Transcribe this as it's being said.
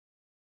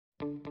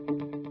Hi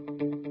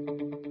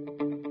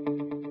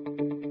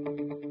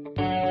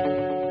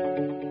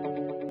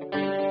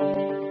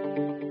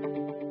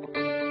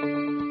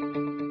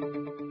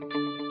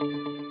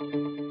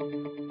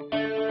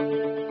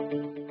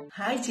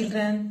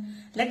children,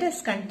 let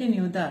us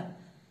continue the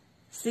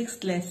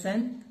 6th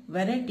lesson,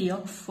 Variety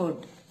of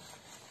Food.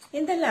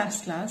 In the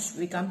last class,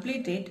 we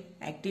completed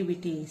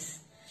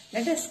activities.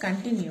 Let us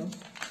continue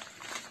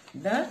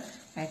the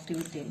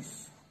activities.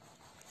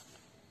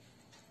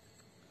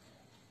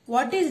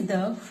 What is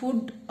the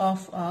food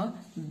of a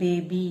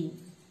baby?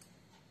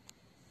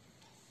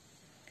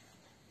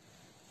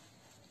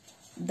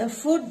 The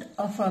food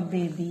of a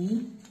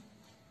baby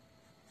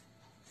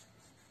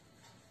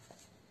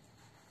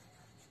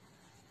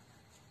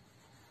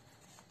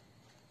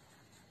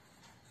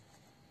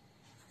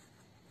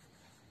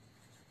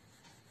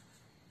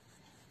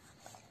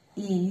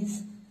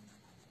is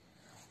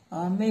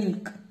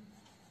milk.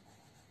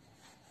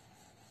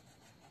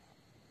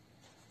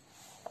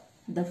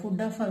 The food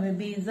of a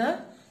baby is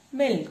a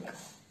milk.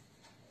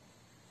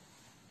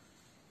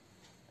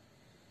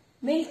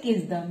 Milk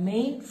is the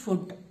main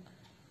food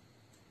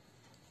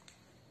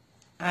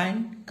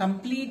and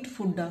complete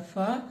food of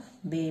a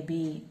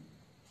baby.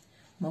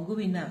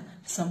 ಮಗುವಿನ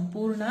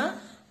ಸಂಪೂರ್ಣ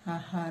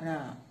ಆಹಾರ.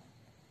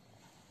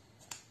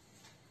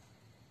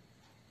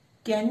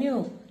 Can you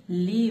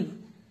live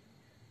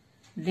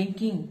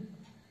drinking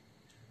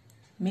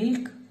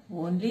milk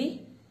only?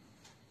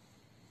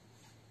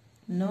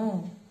 No.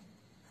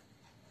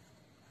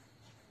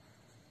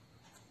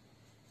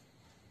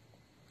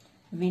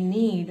 We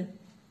need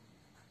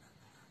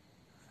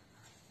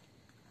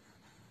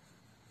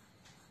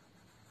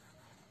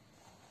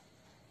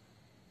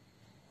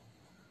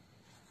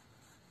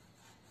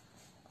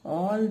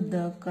all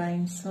the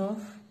kinds of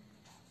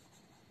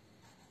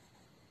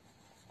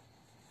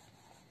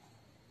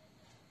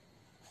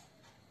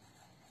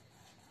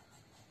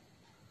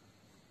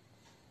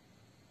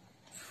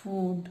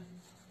food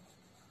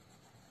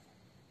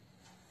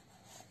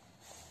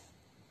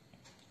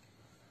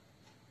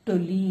to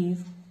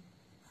live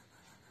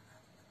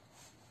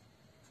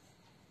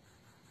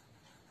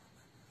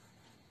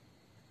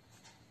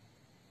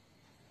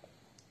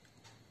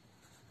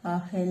a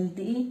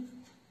healthy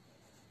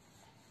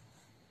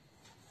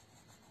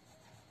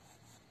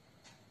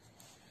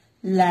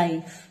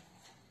life.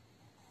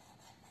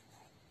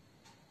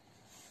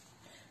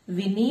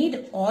 We need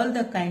all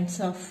the kinds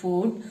of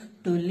food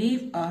to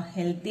live a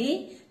healthy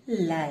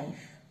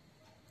life.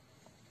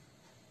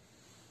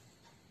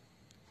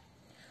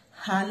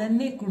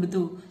 ಹಾಲನ್ನೇ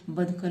ಕುಡಿದು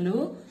ಬದುಕಲು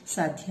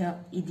ಸಾಧ್ಯ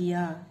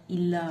ಇದೆಯಾ?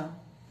 ಇಲ್ಲ.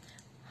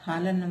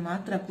 ಹಾಲನ್ನು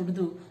ಮಾತ್ರ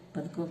ಕುಡಿದು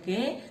ಬದುಕೋಕೆ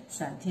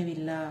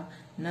ಸಾಧ್ಯವಿಲ್ಲ.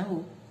 ನಾವು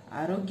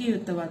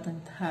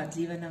ಆರೋಗ್ಯಯುತವಾದಂತಹ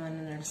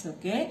ಜೀವನವನ್ನು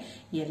ನಡೆಸೋಕೆ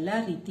ಎಲ್ಲ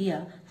ರೀತಿಯ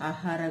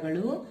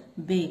ಆಹಾರಗಳು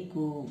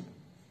ಬೇಕು.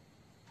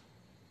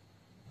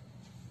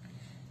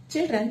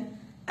 Children,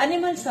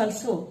 animals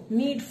also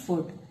need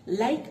food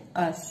like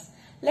us.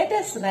 Let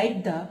us write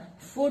the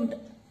food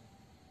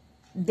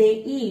they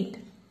eat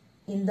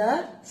in the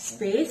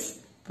space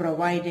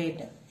provided.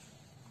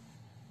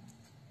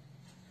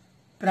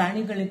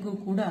 ಪ್ರಾಣಿಗಳಿಗೂ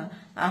ಕೂಡ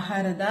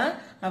ಆಹಾರದ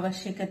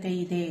ಅವಶ್ಯಕತೆ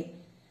ಇದೆ.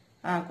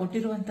 ಆ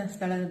ಕೊಟ್ಟಿರುವಂತಹ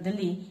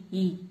ಸ್ಥಳದಲ್ಲಿ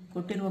ಈ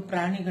ಕೊಟ್ಟಿರುವ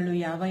ಪ್ರಾಣಿಗಳು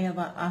ಯಾವ ಯಾವ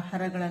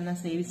ಆಹಾರಗಳನ್ನು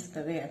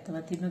ಸೇವಿಸುತ್ತವೆ ಅಥವಾ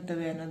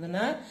ತಿನ್ನುತ್ತವೆ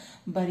ಅನ್ನೋದನ್ನ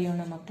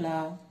ಬರೆಯೋಣ ಮಕ್ಕಳ.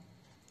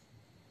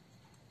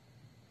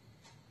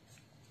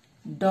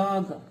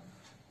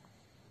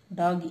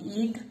 Dog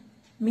eat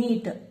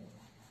meat.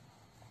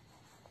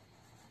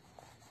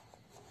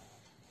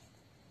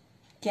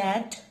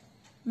 Cat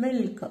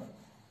milk.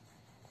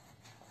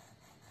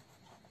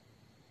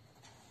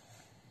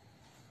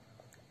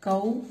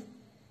 Cow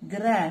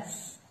grass.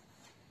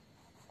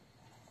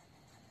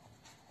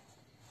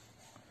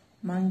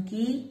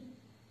 Monkey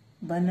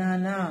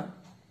banana.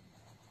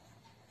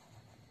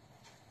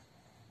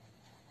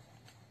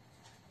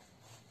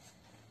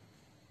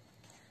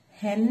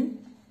 Hen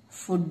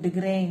food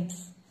grains.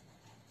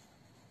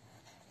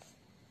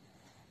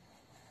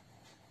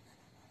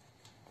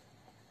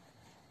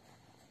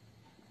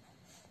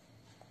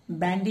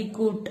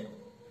 Bandicoot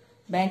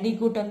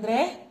ಅಂದ್ರೆ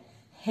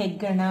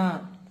ಹೆಗ್ಗಣ.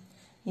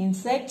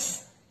 Insects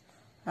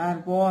are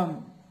worm.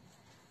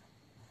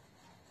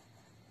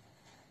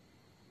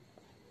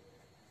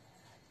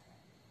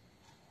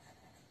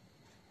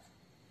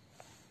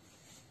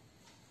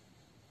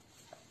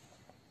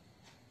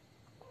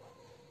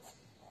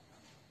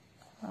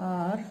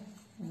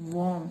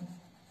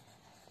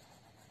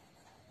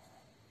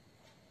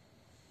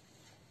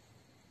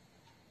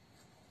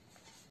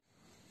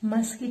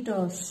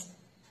 Mosquitoes,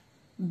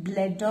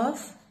 blood of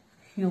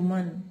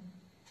human.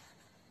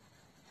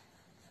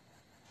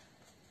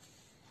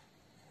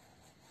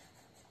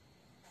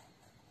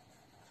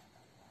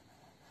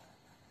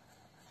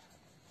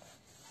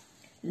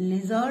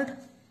 Lizard,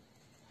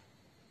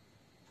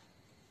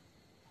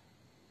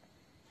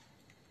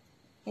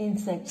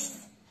 insects.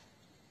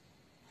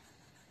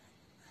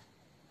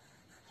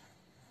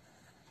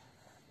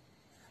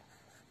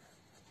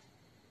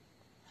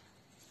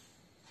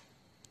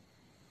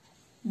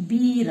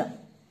 Beer,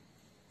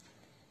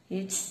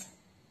 it's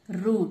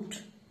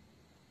root.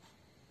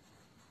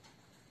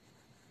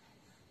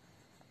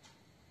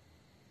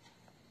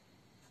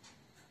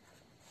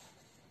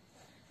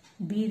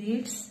 B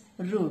reads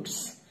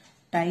roots.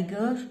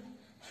 Tiger,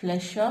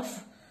 flesh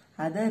of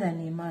other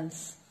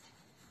animals.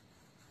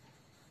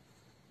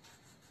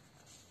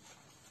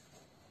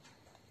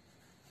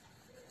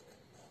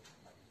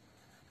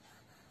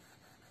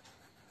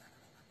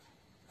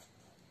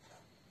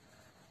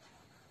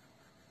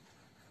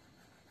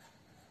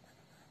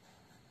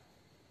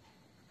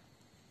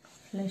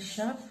 Flesh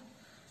of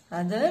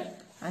other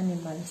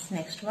animals.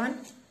 Next one,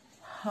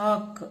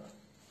 hawk.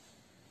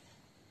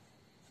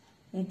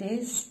 It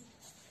is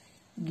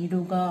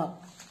giduga.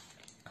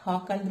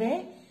 Hawk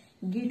andre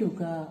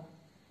giduga.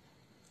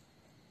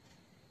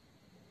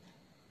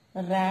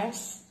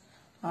 Rats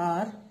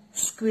or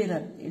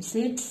squirrel.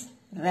 It's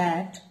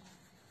rat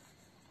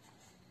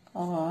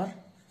or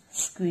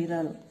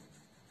squirrel.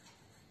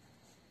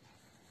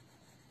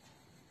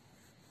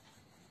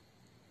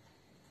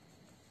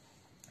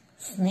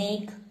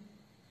 Snake,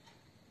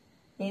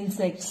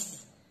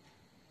 insects,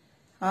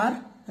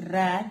 or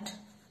rat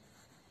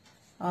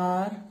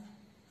or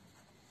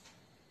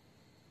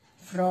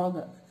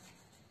frog.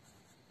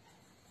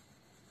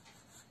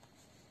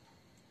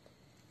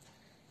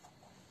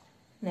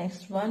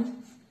 Next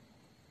one,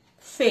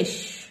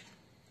 fish,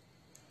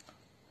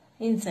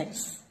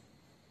 insects.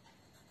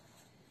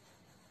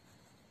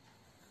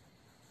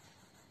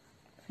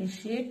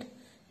 Fish eat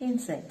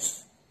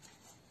insects.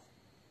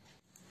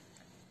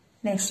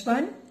 Next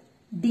one,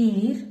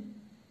 deer,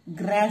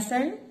 grass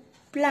and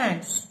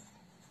plants.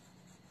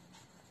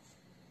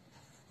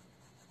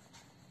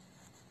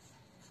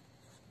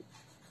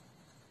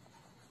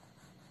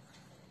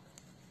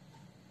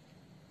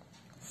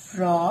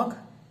 Frog,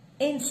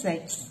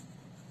 insects.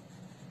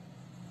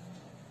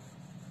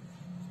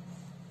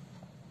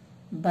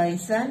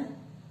 Bison,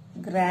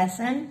 grass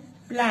and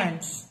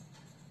plants.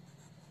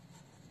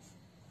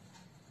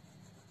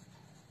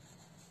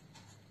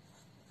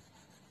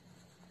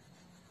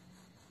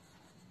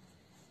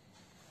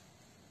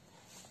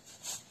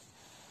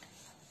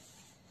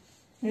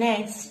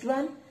 Next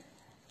one,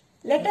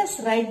 let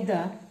us write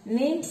the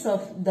names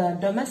of the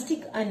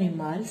domestic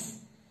animals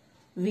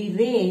we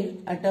rear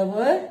at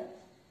our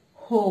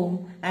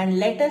home and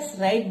let us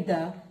write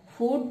the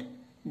food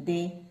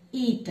they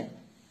eat.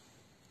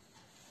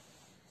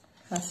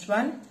 First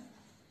one,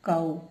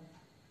 cow.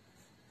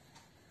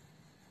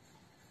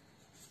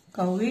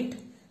 Cow eat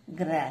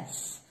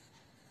grass.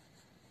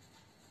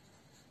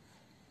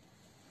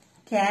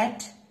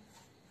 Cat,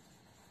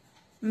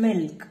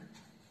 milk.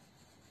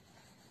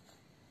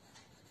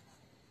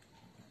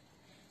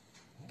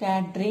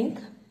 Cat drink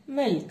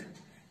milk.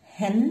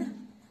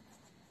 Hen,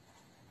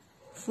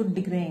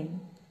 food grain.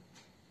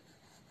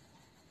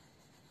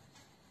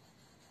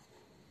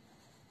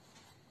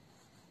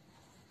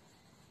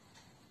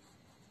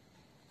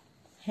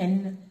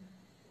 Hen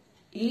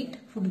eat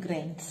food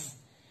grains.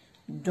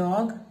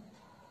 Dog,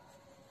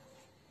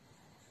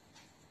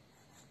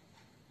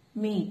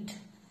 meat.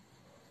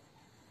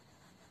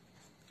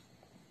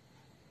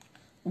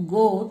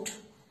 Goat,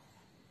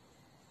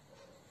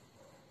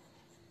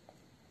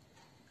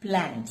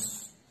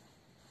 plants.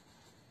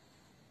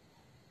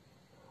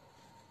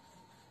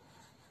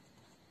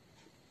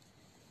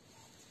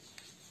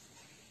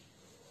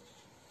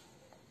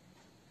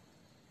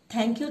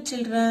 Thank you,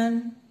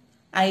 children.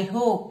 I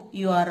hope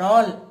you are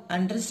all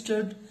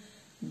understood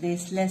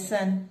this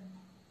lesson.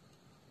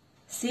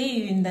 See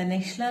you in the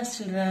next class,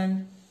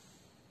 children.